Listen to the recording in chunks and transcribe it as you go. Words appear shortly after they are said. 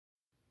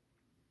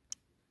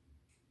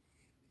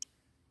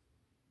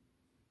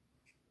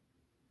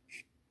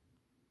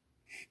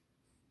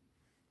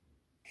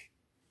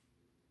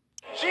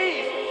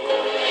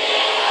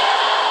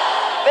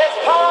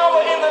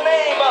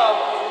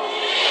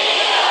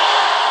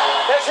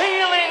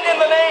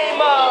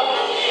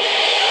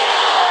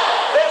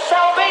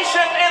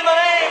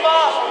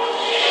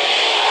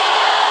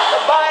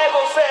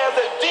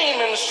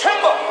demons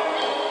tremble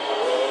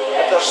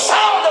at the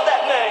sound of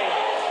that name.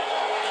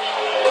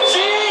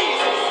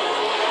 Jesus,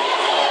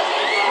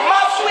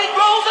 my sweet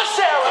rose of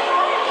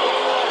Sharon,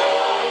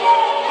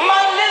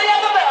 my lily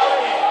of the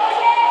valley.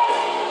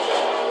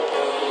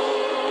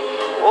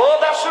 Oh,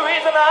 that's the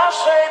reason I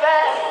say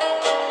that.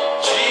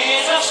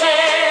 Jesus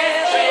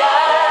is the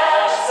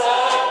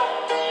answer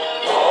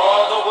for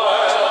the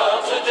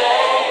world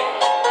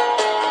today.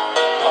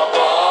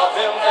 Above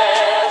him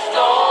there's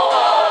no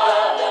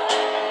other,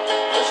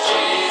 'cause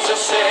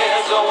Jesus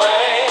is the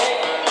way.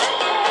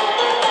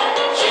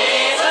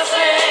 Jesus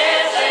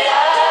is the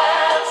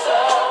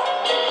answer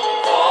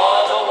for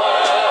the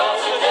world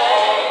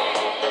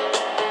today.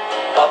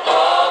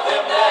 Above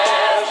him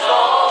there's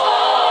no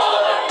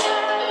other,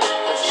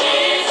 'cause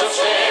Jesus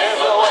is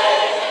the way.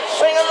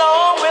 Sing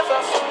along with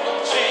us.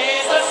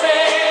 Jesus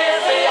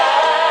is the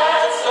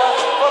answer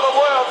for the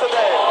world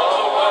today. For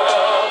the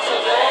world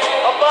today.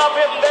 Above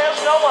him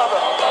there's no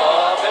other.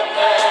 Above him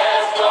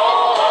there's no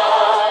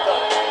other.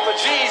 But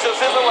Jesus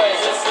is the way.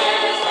 Jesus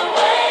is the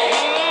way.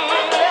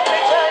 Let me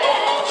tell you.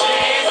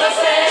 Jesus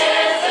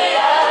is the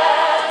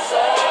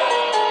answer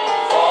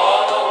for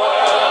the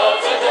world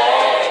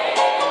today.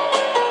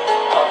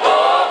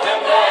 Above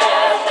him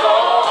there's no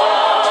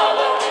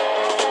other.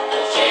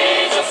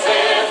 Jesus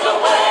is the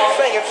way.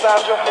 Sing it,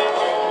 Sandra.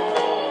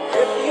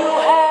 If you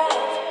have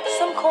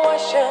some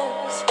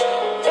questions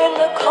in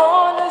the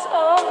corners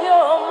of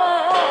your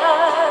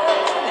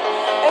mind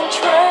and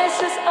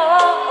traces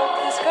of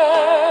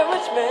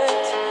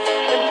discouragement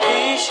and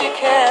peace you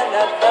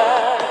cannot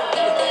find,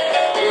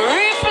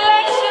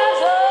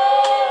 reflections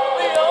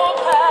of your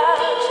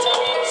past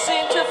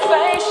seem to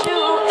face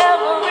you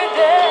every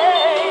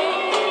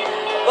day,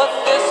 but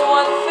this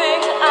one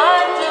thing I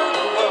do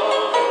know,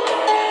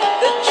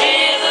 that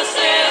Jesus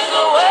is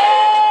the way.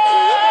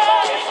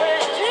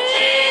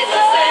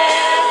 Jesus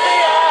is the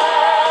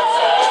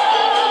answer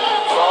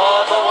for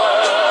the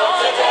world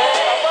today.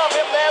 Above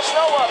him there's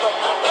no other.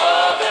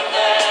 Above him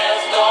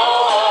there's no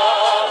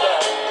other.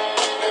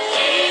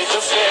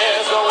 Jesus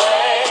is the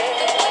way.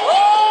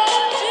 Oh,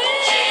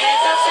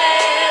 Jesus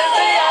is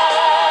the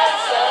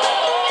answer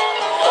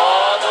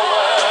for the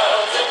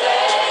world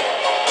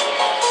today.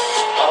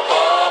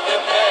 Above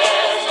him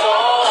there's no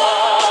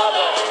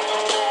other.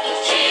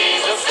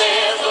 Jesus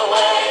is the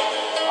way.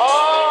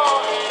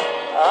 Oh,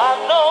 I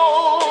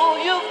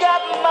know you've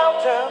got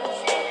mountains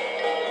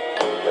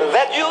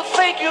that you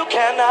think you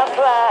cannot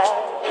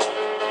climb.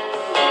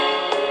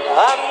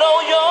 I know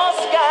your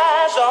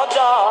skies are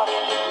dark.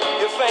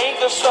 You think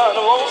the sun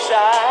won't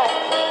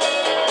shine.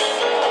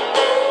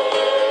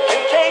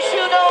 In case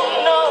you don't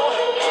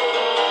know,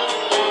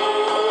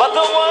 but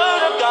the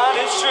word of God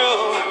is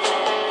true,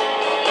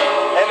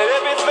 and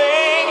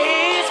everything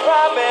he's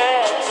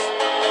promised,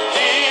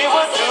 he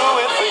will do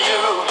it for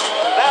you.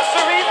 That's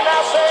the reason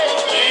I say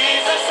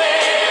Jesus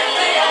is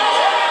the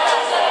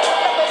answer.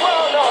 Let the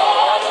world know.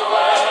 For the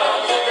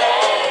world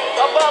today.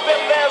 Above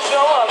him there's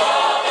no other.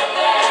 above him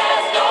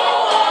there's no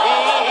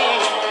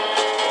other.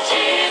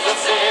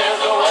 Jesus is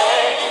the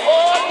way.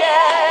 Oh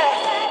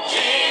yeah.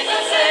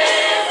 Jesus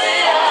is the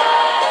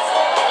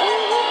answer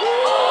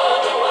for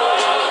the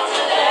world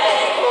today.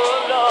 Oh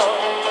Lord.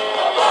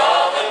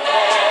 Above him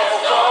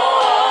there's no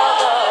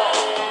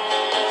other.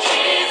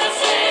 Jesus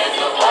is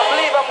the I way.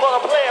 believe I'm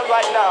gonna play it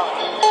right now.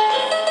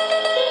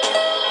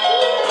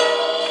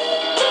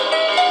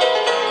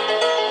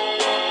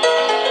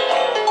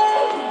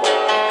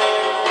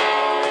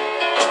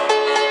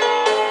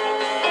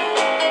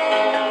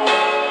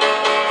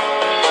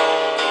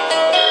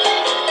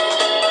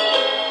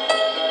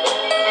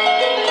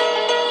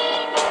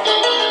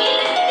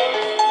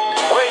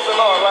 Praise the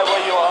Lord right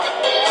where you are.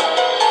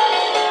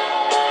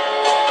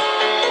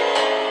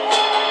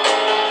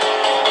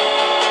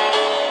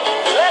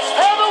 Let's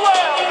tell the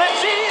world that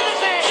Jesus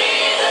is.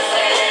 Jesus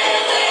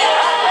is the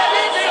That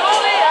he's the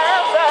only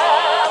answer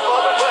for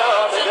the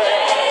world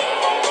today.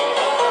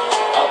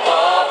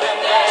 above him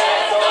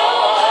there's no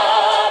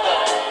other.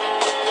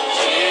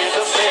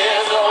 Jesus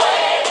is the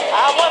way.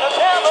 I want to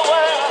tell the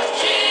world.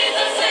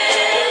 Jesus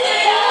is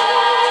the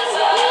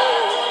answer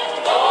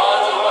for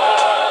the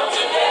world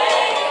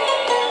today.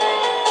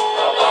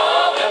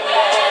 Above him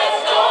there's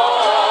no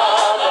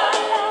other.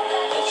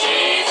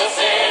 Jesus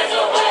is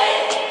the way.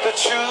 The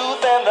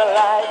truth and the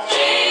light.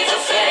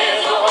 Jesus is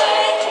the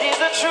way. He's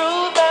the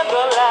truth and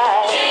the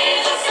light.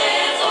 Jesus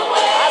is the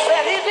way. I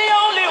said he's the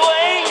only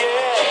way,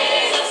 yeah.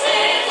 Jesus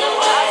is the I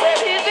way. said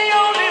he's the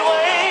only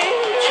way.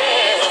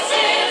 Jesus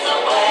is the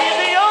way. He's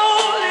the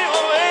only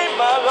way,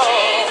 my Lord.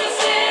 Jesus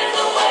is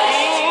the way.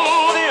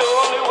 The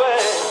only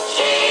way.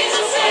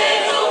 Jesus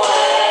is the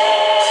way.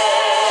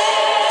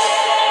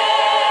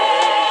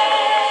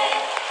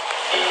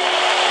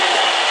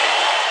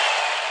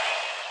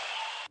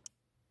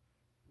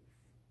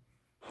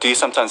 Do you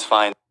sometimes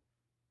find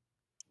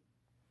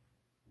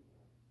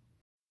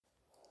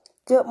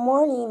Good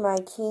morning, my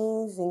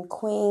kings and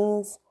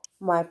queens,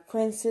 my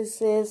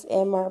princesses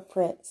and my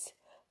prince.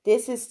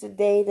 This is the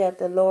day that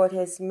the Lord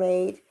has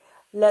made.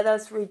 Let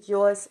us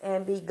rejoice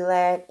and be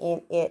glad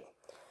in it.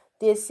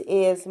 This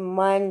is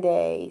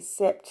Monday,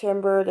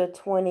 September the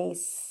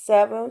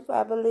 27th,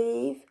 I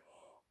believe,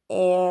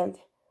 and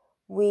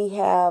we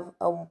have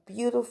a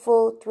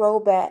beautiful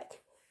throwback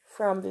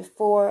from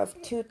before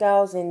of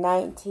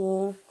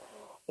 2019.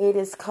 It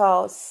is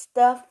called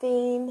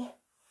Stuffing,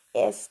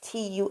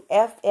 Stuffing,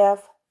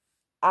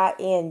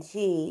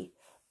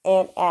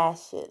 and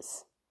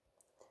Ashes.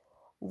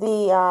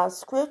 The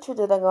scripture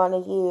that I'm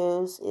going to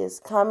use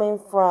is coming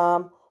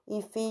from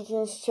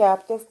Ephesians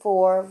chapter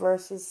 4,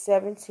 verses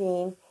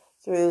 17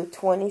 through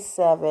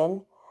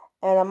 27.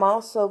 And I'm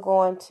also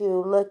going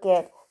to look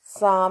at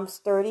Psalms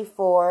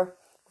 34,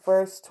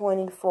 verse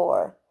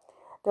 24.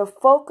 The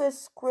focus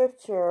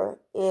scripture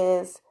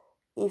is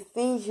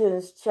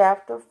Ephesians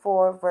chapter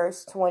 4,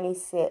 verse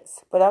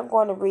 26. But I'm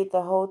going to read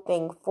the whole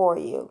thing for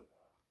you.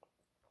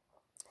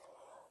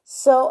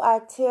 So I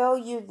tell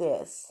you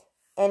this,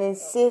 and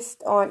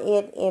insist on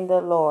it in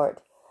the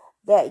Lord,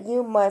 that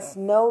you must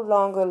no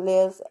longer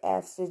live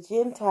as the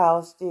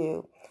Gentiles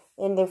do,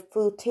 in the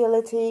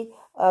futility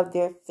of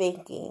their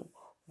thinking.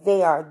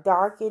 They are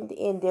darkened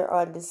in their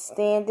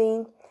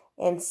understanding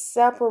and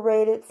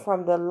separated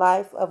from the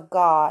life of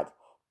God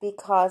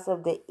because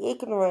of the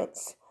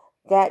ignorance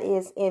that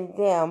is in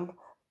them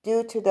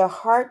due to the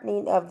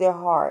hardening of their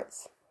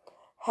hearts.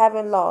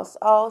 Having lost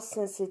all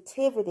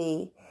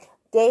sensitivity,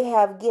 they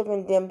have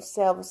given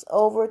themselves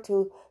over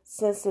to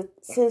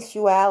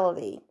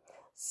sensuality,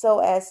 so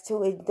as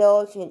to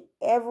indulge in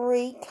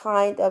every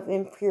kind of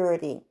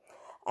impurity,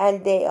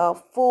 and they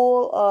are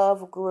full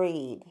of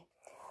greed.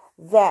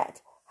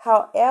 That,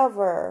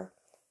 however,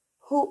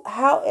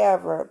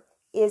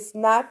 is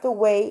not the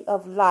way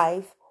of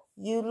life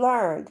you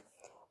learned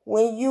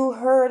when you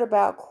heard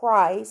about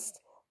Christ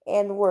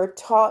and were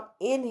taught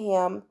in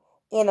him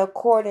in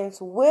accordance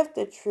with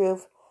the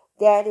truth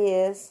that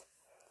is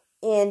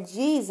in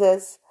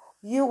Jesus.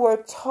 You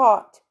were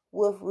taught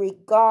with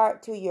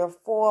regard to your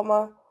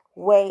former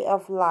way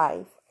of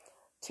life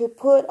to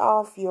put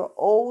off your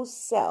old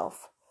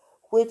self,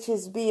 which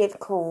is being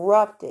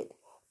corrupted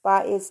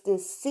by its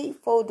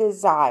deceitful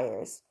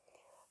desires,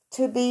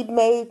 to be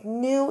made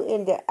new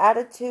in the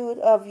attitude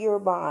of your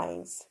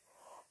minds,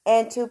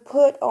 and to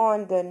put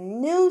on the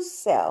new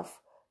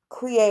self,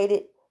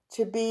 created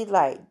to be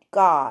like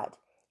God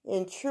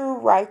in true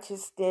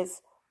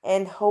righteousness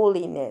and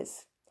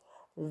holiness.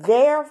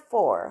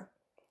 Therefore,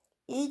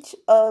 each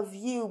of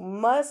you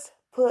must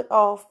put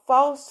off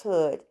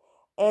falsehood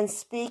and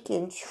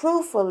speaking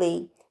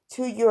truthfully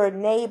to your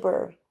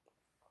neighbor,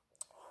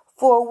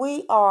 for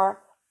we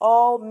are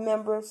all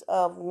members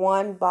of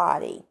one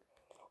body.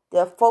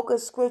 The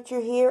focus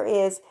scripture here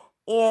is,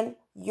 in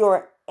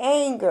your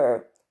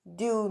anger,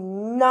 do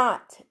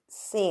not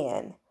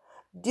sin.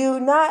 Do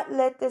not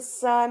let the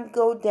sun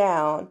go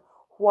down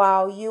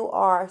while you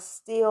are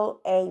still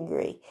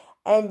angry,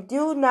 and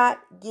do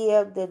not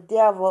give the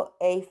devil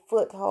a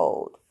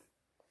foothold.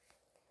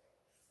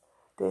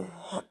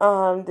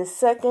 The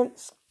second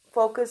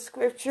focus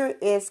scripture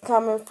is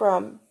coming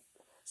from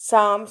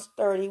Psalms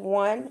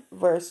 31,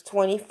 verse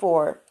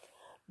 24.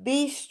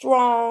 Be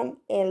strong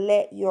and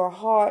let your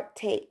heart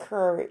take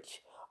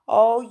courage,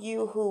 all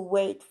you who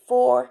wait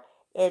for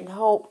and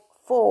hope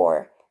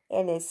for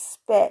and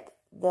expect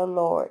the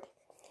Lord.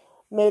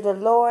 May the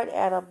Lord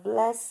add a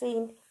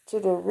blessing to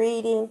the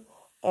reading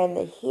and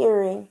the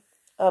hearing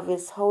of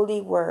his holy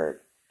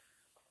word.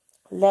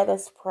 Let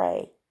us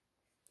pray.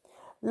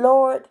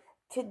 Lord,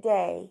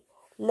 today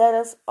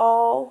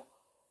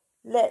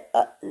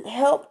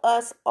help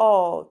us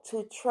all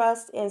to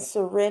trust and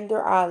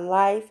surrender our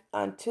life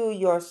unto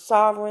your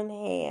sovereign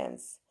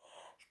hands.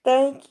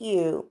 Thank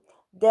you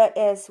that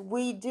as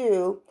we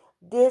do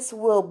this,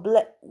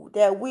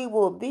 that we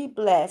will be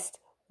blessed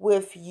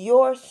with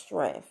your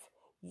strength,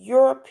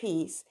 your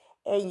peace,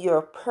 and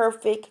your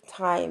perfect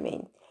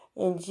timing.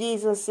 In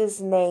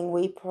Jesus' name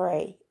we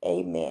pray.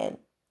 Amen.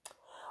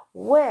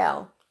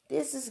 Well,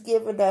 this is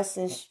giving us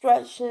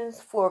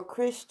instructions for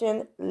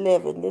Christian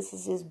living. This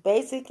is his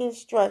basic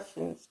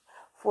instructions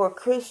for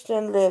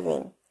Christian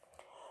living.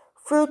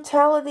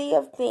 Frugality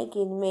of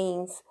thinking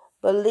means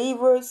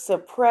believers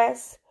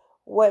suppress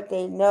what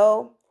they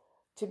know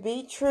to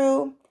be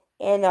true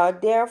and are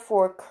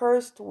therefore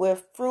cursed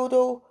with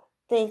frugal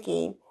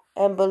thinking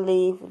and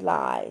believe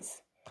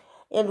lies.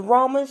 In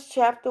Romans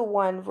chapter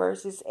 1,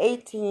 verses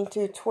 18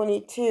 to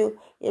 22,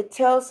 it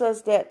tells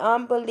us that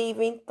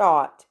unbelieving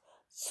thought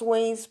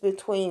swings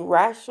between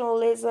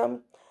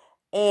rationalism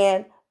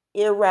and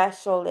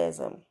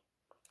irrationalism,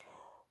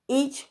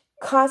 each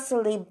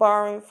constantly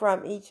borrowing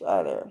from each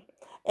other.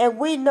 And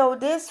we know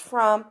this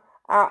from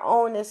our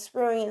own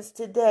experience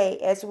today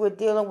as we're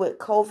dealing with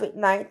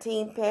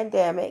COVID-19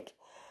 pandemic,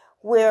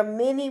 where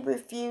many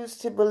refuse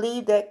to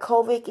believe that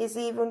COVID is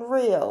even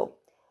real.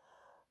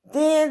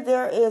 Then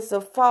there is the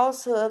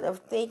falsehood of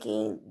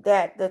thinking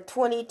that the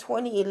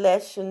 2020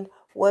 election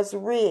was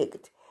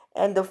rigged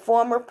and the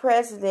former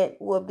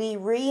president will be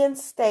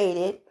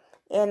reinstated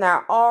and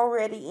our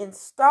already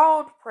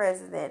installed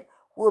president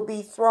will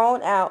be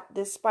thrown out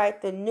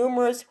despite the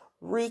numerous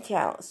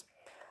recounts.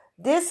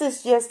 This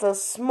is just a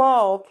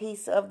small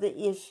piece of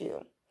the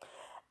issue.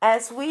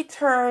 As we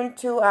turn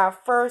to our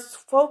first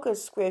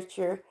focus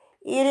scripture,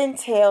 it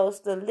entails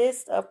the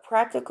list of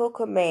practical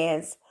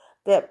commands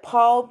that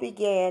Paul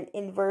began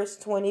in verse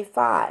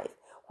 25,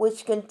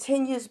 which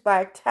continues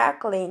by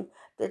tackling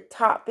the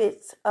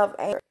topics of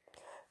anger.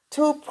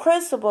 Two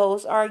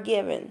principles are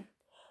given.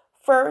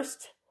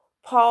 First,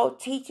 Paul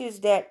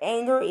teaches that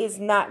anger is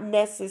not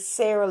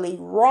necessarily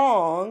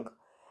wrong.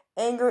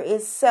 Anger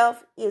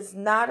itself is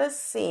not a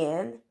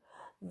sin.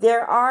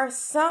 There are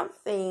some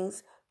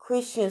things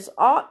Christians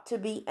ought to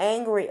be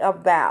angry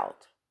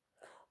about.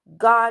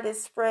 God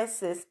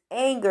expresses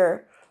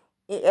anger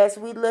as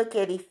we look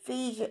at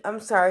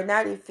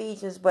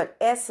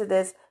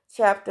Exodus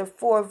chapter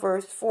 4,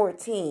 verse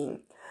 14.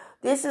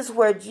 This is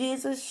where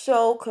Jesus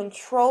showed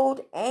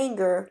controlled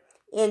anger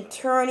in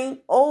turning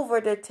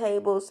over the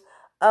tables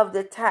of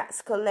the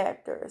tax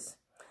collectors.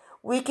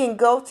 We can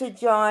go to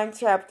John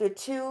chapter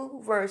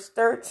 2, verse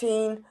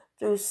 13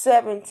 through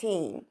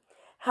 17.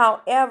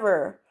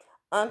 However,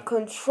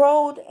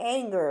 uncontrolled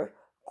anger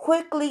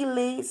quickly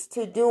leads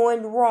to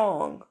doing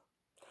wrong.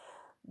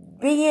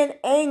 Being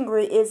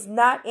angry is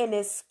not an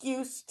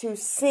excuse to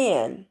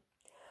sin.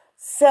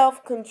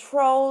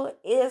 Self-control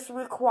is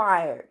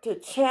required to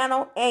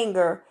channel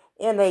anger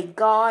in a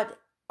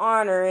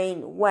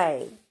God-honoring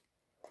way.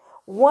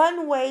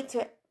 One way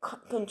to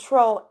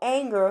control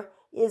anger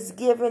is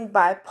given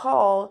by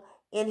Paul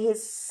in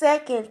his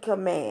second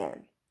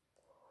command.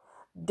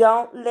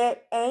 Don't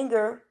let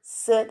anger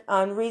sit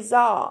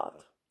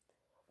unresolved.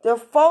 The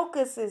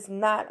focus is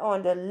not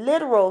on the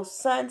literal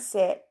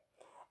sunset,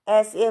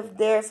 as if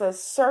there's a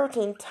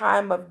certain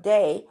time of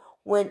day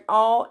when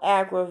all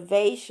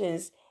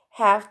aggravations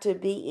have to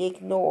be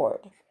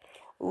ignored.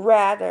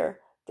 Rather,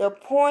 the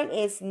point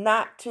is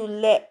not to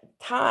let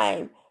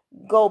time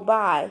go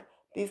by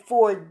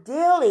before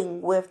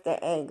dealing with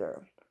the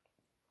anger.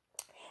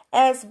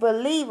 As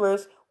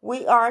believers,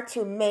 we are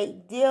to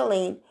make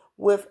dealing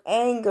with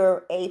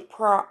anger a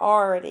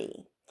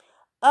priority.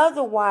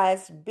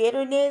 Otherwise,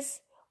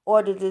 bitterness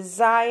or the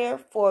desire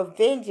for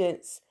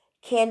vengeance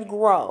can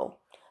grow,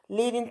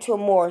 leading to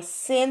more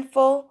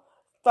sinful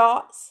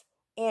thoughts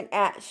and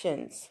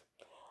actions.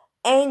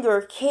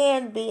 Anger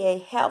can be a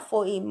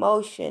helpful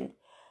emotion,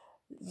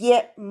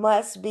 yet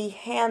must be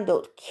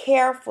handled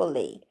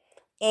carefully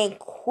and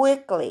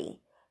quickly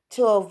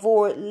to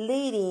avoid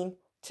leading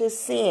to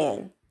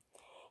sin.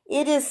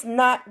 It is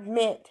not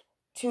meant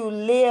to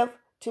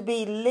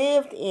be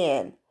lived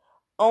in,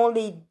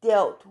 only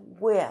dealt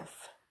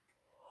with.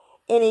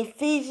 In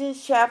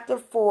Ephesians chapter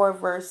 4,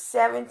 verse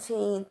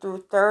 17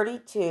 through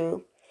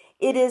 32,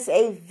 it is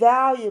a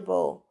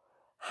valuable,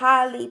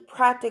 highly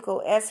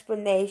practical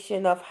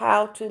explanation of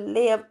how to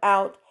live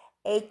out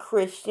a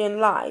Christian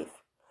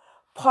life.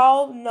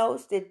 Paul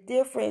notes the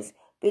difference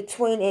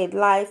between a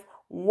life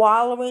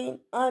wallowing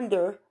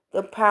under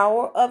the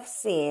power of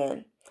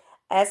sin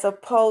as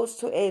opposed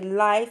to a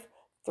life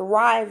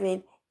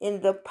thriving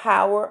in the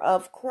power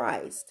of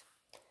Christ.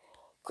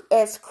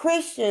 As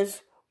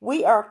Christians,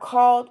 we are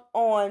called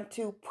on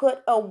to put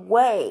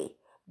away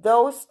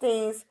those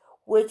things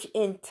which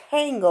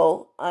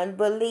entangle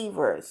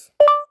unbelievers.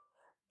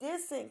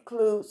 This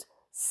includes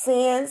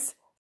sins,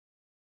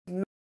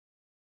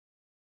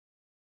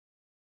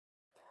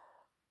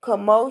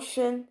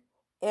 commotion,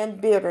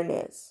 and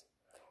bitterness.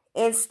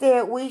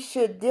 Instead, we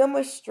should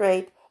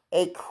demonstrate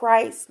a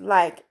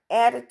Christ-like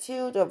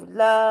attitude of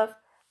love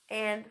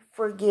and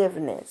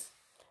forgiveness.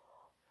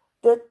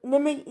 Let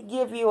me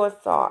give you a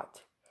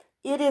thought.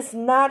 It is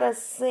not a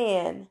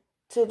sin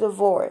to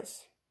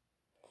divorce.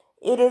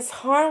 It is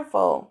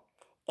harmful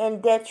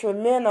and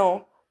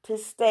detrimental to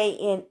stay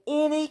in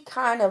any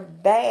kind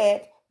of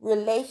bad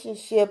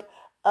relationship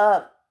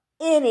of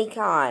any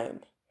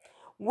kind.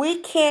 We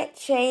can't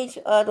change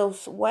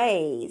others'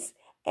 ways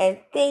and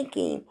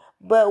thinking,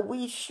 but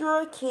we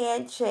sure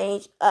can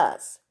change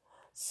us.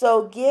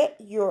 So get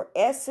your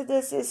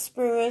Exodus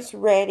experience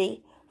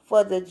ready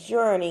for the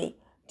journey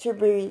to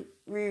be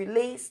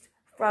released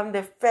from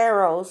the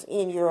pharaohs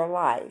in your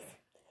life.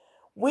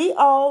 We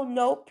all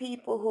know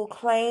people who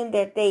claim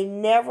that they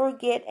never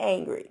get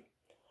angry.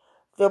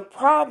 The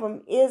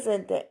problem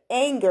isn't the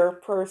anger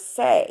per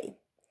se.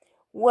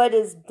 What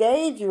is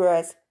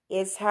dangerous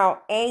is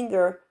how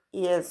anger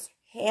is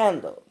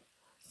handled,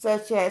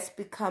 such as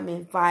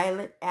becoming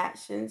violent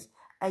actions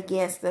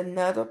against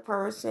another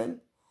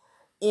person,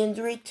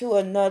 injury to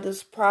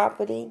another's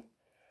property,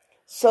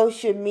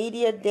 social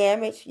media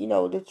damage,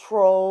 the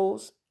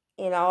trolls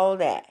and all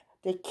that,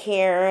 the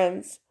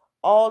Karens,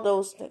 all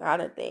those kind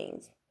of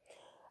things.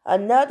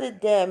 Another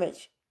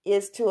damage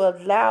is to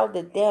allow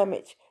the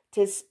damage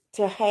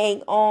to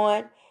hang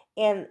on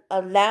and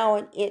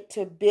allowing it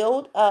to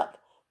build up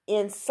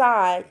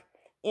inside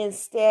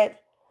instead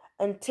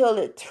until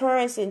it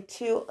turns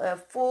into a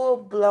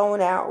full-blown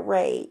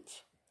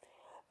outrage.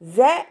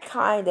 That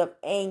kind of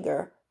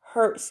anger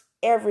hurts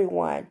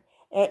everyone,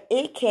 and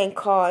it can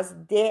cause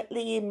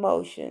deadly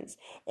emotions.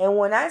 And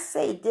when I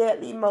say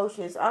deadly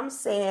emotions, I'm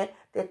saying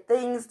the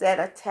things that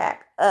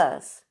attack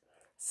us.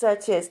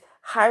 such as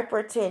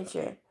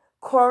hypertension,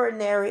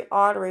 coronary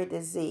artery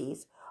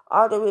disease,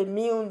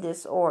 autoimmune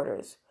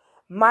disorders,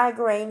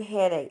 migraine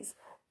headaches,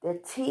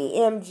 the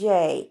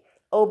TMJ,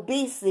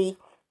 obesity,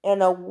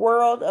 and a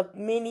world of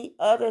many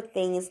other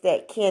things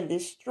that can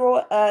destroy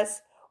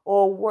us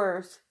or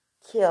worse,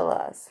 kill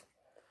us.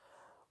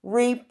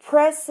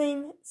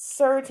 Repressing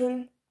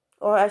certain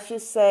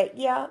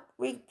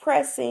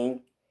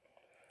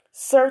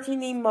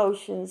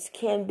emotions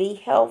can be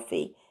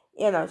healthy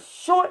in a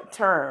short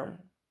term,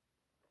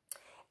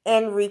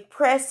 and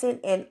repressing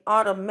an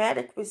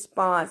automatic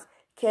response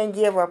can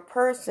give a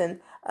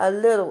person a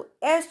little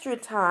extra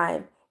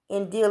time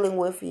in dealing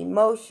with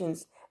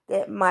emotions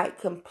that might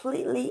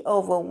completely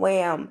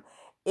overwhelm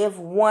if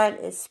one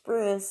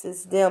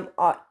experiences them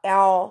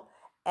all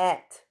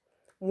at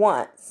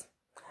once.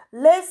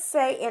 Let's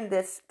say in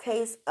this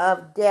case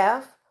of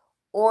death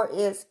or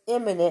is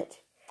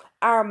imminent,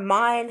 our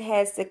mind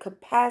has the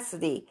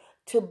capacity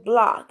to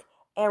block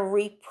and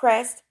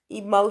repress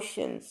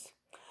emotions,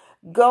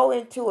 go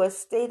into a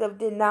state of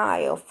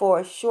denial for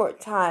a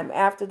short time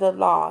after the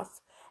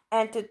loss,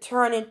 and to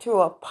turn into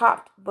a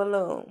popped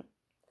balloon.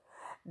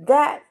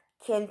 That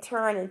can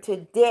turn into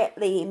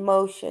deadly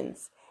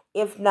emotions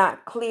if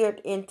not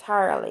cleared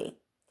entirely.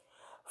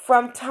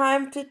 From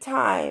time to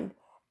time,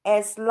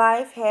 as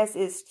life has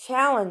its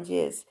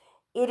challenges,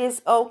 it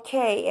is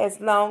okay as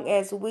long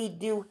as we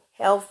do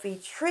healthy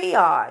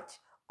triage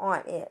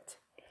on it.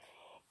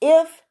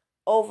 If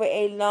over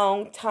a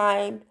long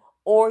time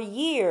or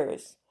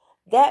years,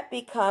 that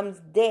becomes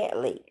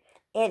deadly,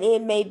 and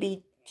it may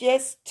be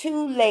just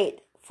too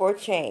late for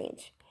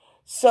change.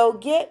 So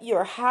get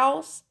your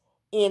house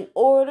in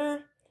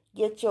order,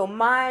 get your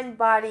mind,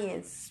 body,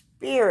 and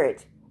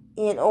spirit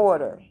in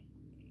order.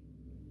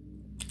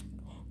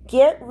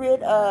 Get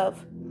rid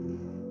of,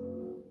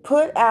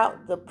 put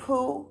out the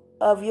poo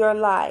of your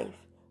life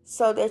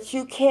so that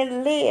you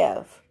can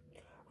live.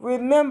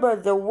 Remember,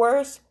 the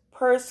worst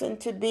person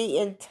to be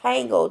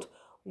entangled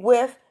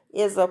with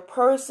is a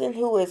person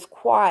who is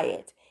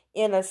quiet,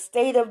 in a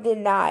state of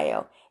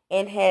denial,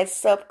 and has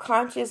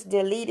subconscious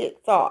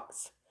deleted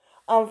thoughts.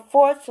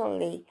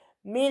 Unfortunately,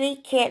 many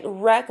can't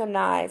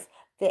recognize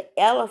the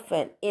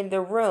elephant in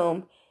the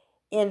room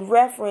in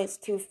reference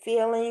to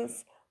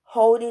feelings,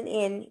 holding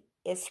in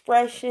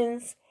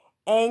expressions,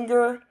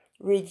 anger,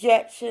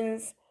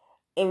 rejections,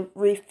 and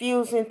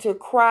refusing to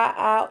cry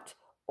out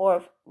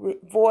or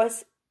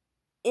voice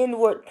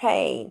inward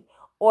pain,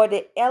 or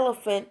the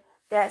elephant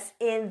that's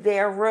in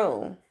their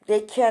room.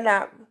 They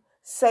cannot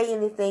say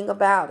anything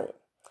about it.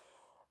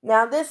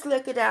 Now let's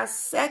look at our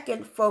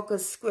second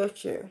focus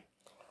scripture.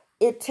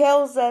 It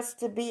tells us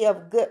to be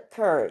of good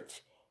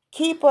courage.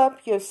 Keep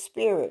up your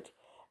spirit.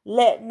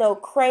 Let no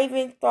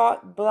craving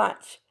thought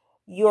blanch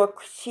your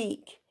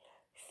cheek.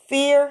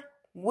 Fear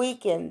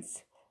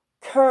weakens.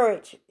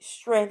 Courage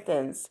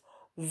strengthens.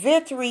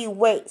 Victory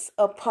waits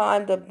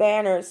upon the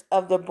banners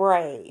of the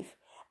brave,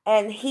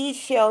 and he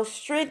shall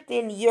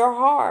strengthen your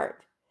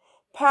heart.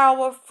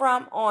 Power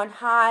from on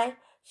high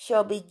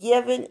shall be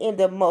given in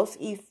the most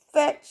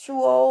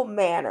effectual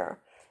manner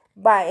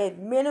by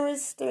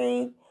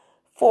administering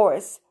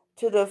force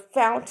to the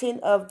fountain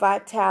of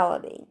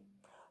vitality.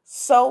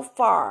 So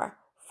far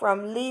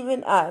from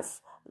leaving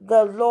us,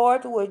 the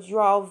Lord will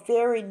draw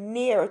very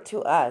near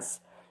to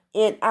us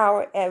in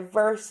our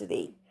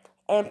adversity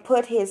and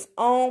put his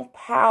own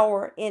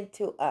power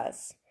into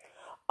us.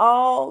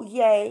 All of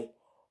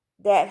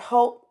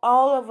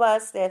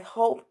us that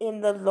hope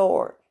in the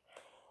Lord,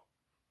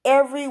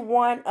 every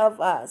one of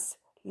us,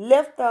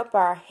 lift up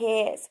our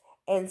heads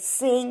and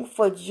sing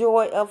for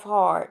joy of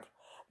heart.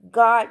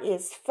 God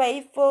is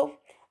faithful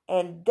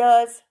and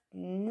does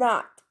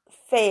not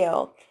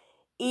fail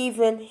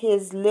even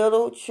his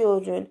little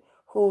children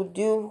who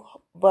do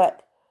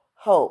but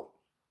hope.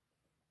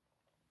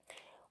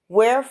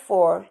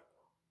 Wherefore,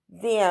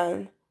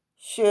 then,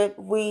 should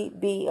we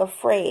be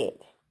afraid?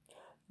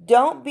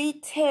 Don't be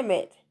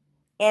timid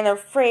and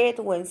afraid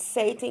when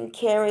Satan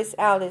carries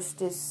out his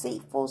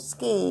deceitful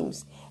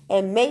schemes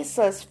and makes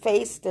us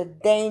face the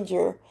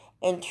danger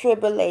and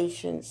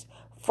tribulations,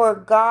 for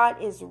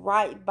God is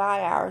right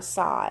by our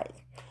side.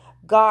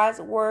 God's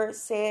word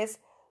says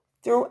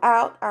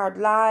throughout our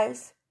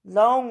lives,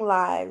 long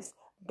lives,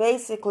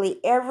 basically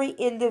every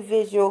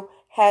individual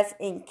has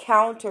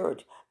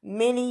encountered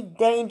many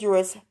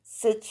dangerous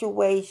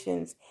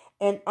situations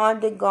and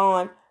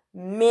undergone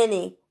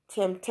many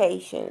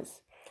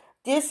temptations.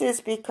 This is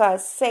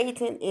because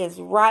Satan is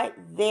right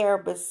there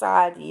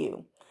beside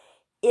you.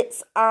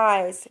 Its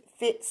eyes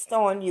fixed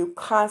on you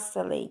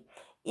constantly.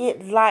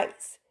 It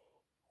likes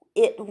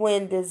it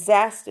when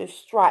disaster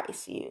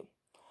strikes you,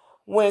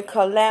 when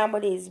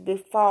calamities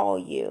befall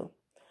you,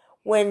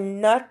 when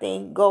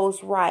nothing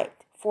goes right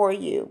for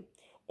you,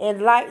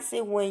 and likes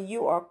it when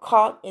you are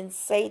caught in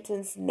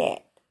Satan's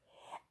net.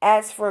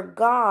 As for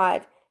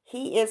God,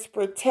 he is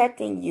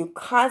protecting you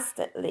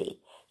constantly,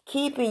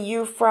 keeping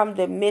you from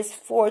the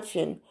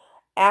misfortune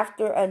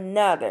after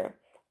another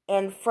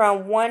and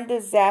from one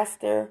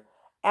disaster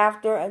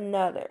after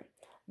another.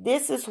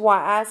 This is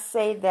why I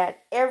say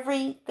that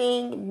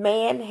everything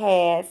man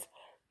has,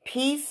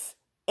 peace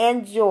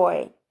and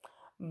joy,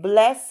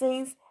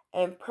 blessings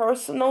and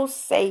personal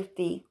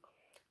safety,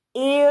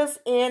 is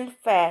in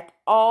fact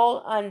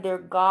all under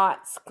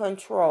God's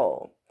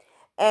control.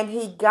 And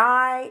He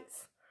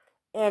guides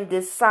and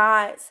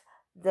decides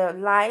the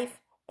life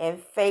and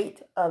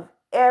fate of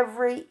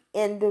every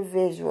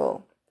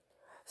individual.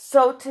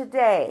 So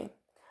today,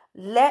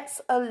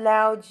 let's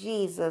allow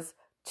Jesus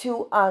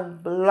to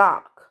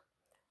unblock,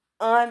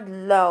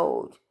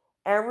 unload,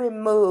 and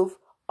remove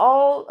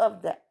all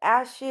of the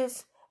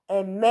ashes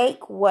and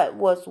make what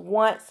was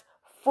once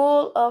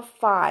full of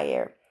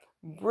fire,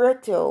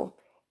 brittle,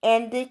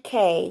 and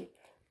decay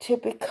to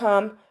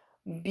become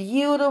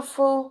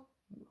beautiful,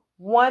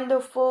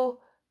 wonderful,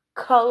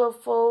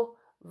 colorful,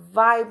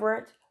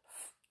 vibrant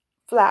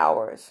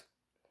flowers.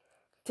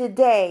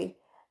 Today,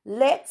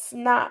 let's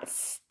not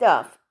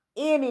stuff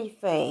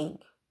anything.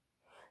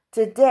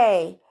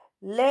 Today,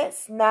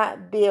 let's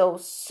not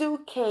build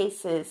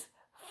suitcases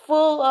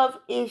full of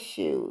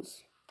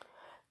issues.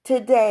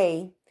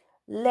 Today,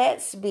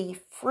 let's be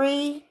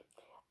free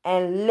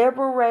and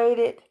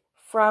liberated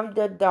from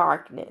the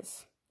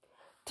darkness.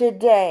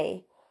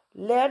 Today,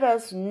 let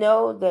us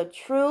know the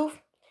truth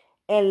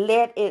and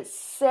let it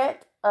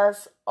set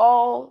us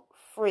all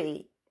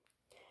free.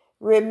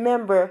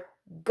 Remember,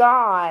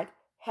 God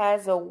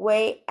has a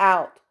way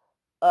out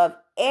of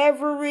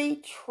every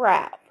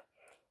trap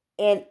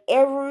and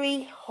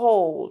every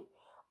hole,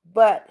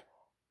 but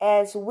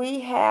as we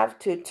have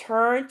to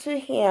turn to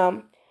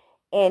Him,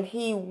 and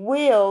He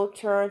will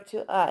turn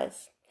to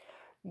us.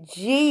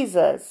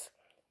 Jesus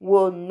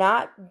will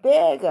not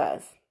beg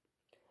us.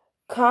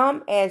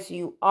 Come as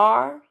you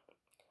are.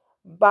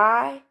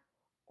 Buy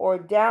or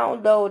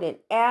download an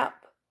app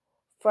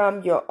for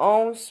your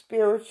own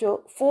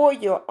spiritual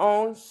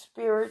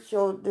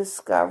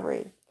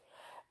discovery.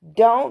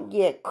 Don't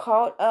get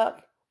caught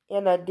up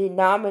in a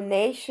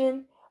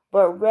denomination,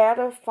 but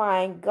rather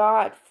find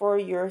God for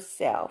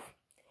yourself.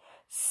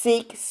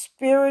 Seek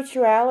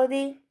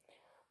spirituality,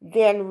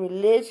 then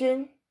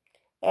religion,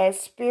 as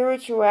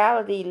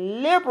spirituality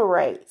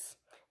liberates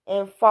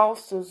and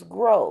fosters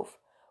growth,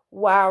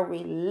 while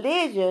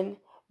religion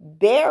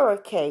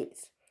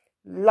barricades,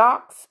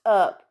 locks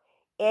up,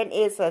 and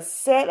is a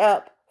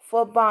setup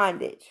for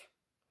bondage.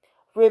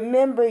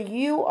 Remember,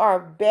 you are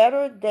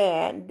better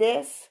than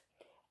this,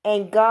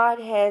 and God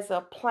has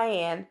a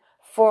plan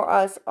for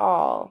us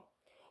all.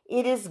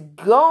 It is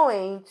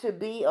going to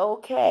be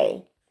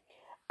okay.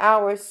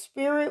 Our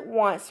spirit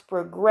wants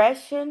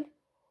progression.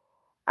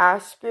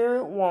 Our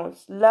spirit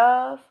wants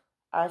love.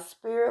 Our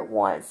spirit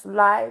wants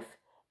life.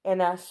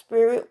 And our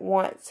spirit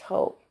wants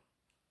hope.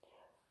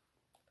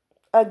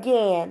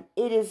 Again,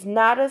 it is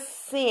not a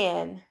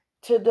sin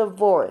to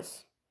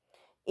divorce.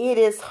 It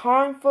is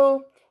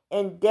harmful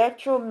and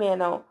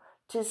detrimental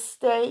to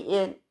stay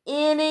in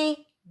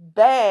any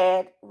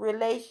bad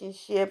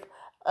relationship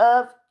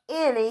of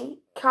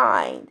any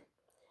kind.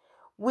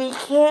 We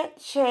can't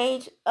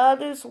change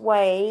others'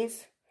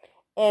 ways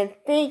and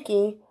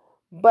thinking,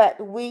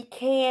 but we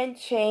can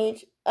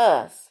change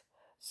us.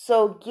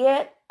 So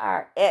get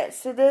our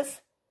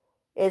Exodus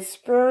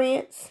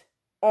experience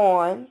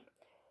on.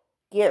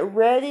 Get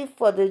ready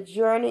for the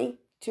journey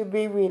to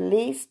be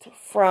released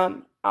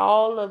from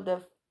all of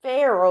the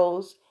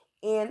pharaohs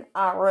in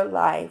our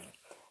life.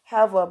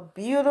 Have a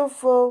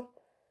beautiful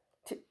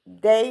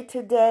day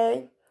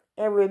today,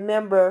 and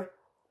remember,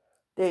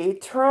 the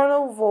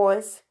eternal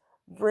voice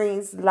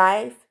brings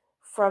life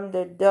from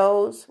the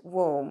doe's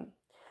womb.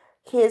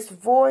 His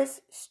voice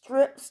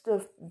strips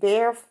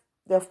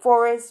the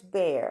forest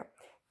bare,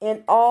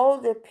 and all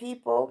the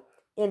people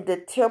in the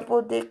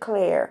temple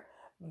declare,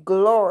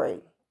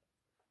 glory.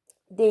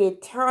 The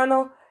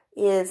Eternal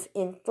is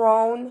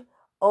enthroned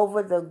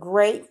over the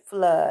great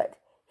flood.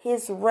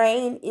 His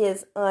reign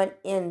is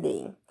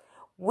unending.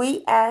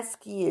 We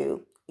ask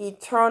you,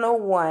 Eternal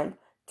One,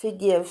 to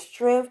give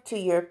strength to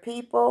your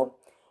people.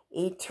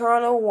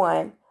 Eternal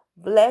One,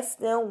 bless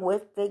them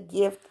with the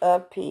gift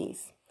of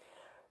peace.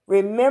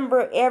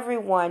 Remember,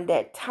 everyone,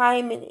 that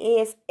timing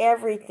is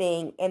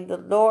everything, and the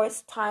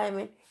Lord's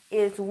timing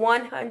is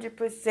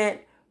 100%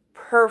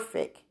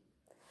 perfect.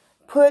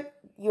 Put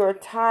your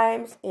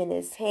times in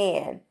His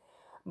hand.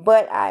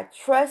 But I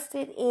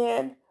trusted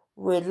in,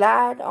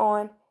 relied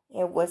on,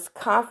 and was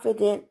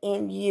confident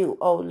in you,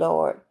 O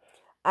Lord.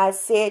 I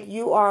said,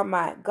 you are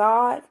my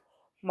God.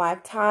 My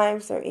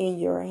times are in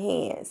your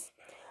hands.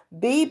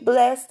 Be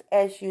blessed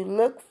as you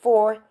look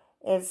for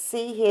and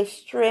see His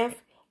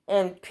strength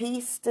and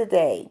peace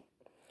today.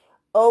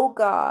 O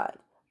God,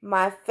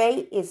 my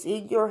fate is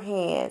in your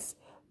hands.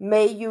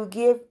 May you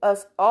give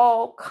us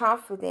all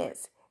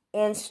confidence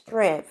and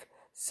strength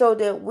so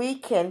that we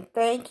can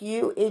thank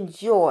you in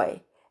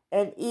joy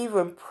and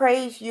even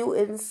praise you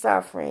in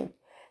suffering.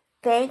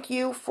 Thank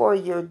you for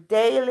your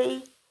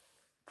daily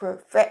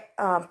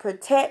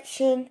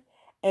protection,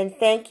 and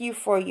thank you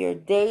for your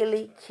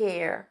daily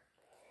care.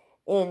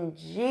 In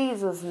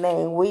Jesus'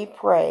 name we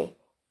pray.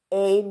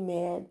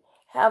 Amen.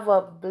 Have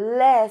a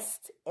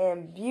blessed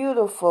and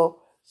beautiful,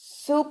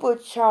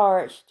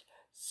 supercharged,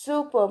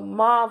 super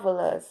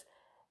marvelous,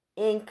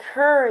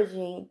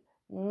 encouraging,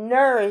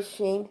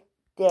 nourishing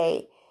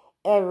day.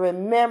 And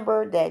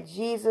remember that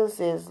Jesus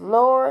is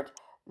Lord.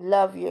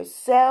 Love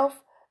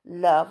yourself.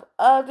 Love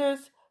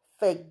others.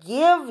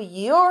 Forgive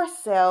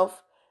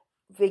yourself.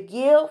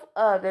 Forgive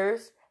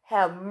others.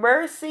 Have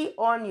mercy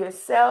on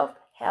yourself.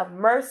 Have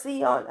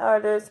mercy on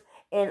others.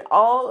 And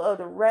all of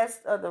the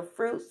rest of the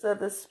fruits of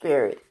the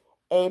Spirit.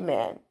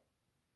 Amen.